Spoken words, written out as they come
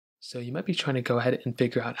So you might be trying to go ahead and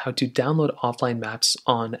figure out how to download offline maps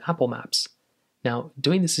on Apple Maps. Now,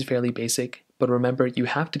 doing this is fairly basic, but remember you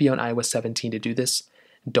have to be on iOS 17 to do this.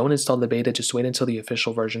 Don't install the beta, just wait until the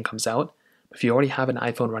official version comes out. If you already have an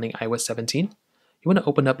iPhone running iOS 17, you want to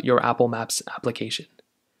open up your Apple Maps application.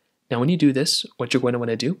 Now, when you do this, what you're going to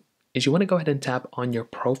want to do is you want to go ahead and tap on your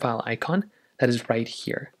profile icon that is right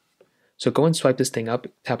here. So go and swipe this thing up,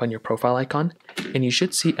 tap on your profile icon, and you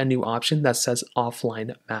should see a new option that says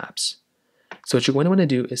Offline Maps. So what you're going to want to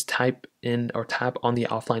do is type in or tap on the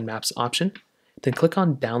Offline Maps option, then click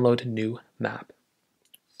on Download New Map.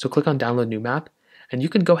 So click on Download New Map, and you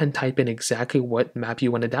can go ahead and type in exactly what map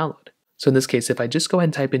you want to download. So in this case, if I just go ahead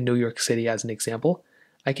and type in New York City as an example,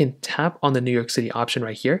 I can tap on the New York City option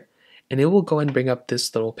right here, and it will go ahead and bring up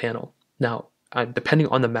this little panel. Now, depending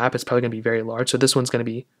on the map, it's probably going to be very large. So this one's going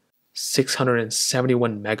to be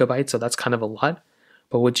 671 megabytes, so that's kind of a lot.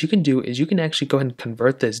 But what you can do is you can actually go ahead and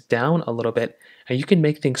convert this down a little bit, and you can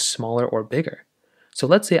make things smaller or bigger. So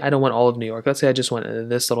let's say I don't want all of New York. Let's say I just want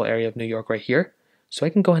this little area of New York right here. So I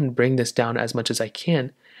can go ahead and bring this down as much as I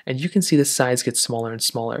can, and you can see the size gets smaller and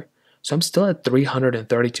smaller. So I'm still at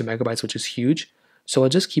 332 megabytes, which is huge. So I'll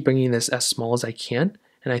just keep bringing this as small as I can,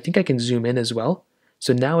 and I think I can zoom in as well.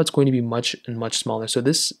 So now it's going to be much and much smaller. So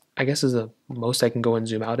this, I guess, is the most I can go and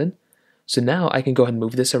zoom out in. So now I can go ahead and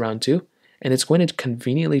move this around too, and it's going to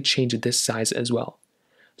conveniently change this size as well.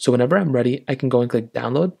 So whenever I'm ready, I can go and click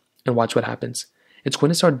download and watch what happens. It's going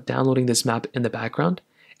to start downloading this map in the background,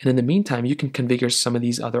 and in the meantime, you can configure some of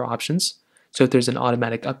these other options. So if there's an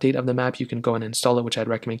automatic update of the map, you can go and install it, which I'd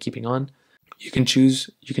recommend keeping on. You can choose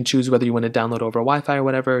whether you want to download over Wi-Fi or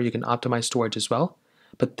whatever. You can optimize storage as well.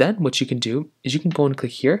 But then what you can do is you can go and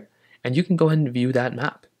click here, and you can go ahead and view that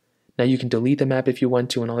map. Now you can delete the map if you want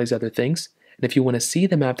to and all these other things. And if you want to see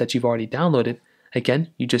the map that you've already downloaded, again,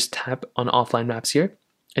 you just tap on Offline Maps here,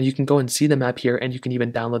 and you can go and see the map here, and you can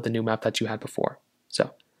even download the new map that you had before.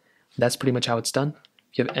 So that's pretty much how it's done.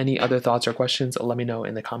 If you have any other thoughts or questions, let me know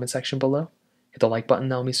in the comment section below. Hit the like button,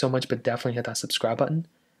 that will mean so much, but definitely hit that subscribe button.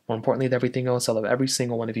 More importantly than everything else, I love every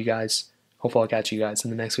single one of you guys. Hopefully I'll catch you guys in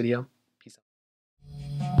the next video.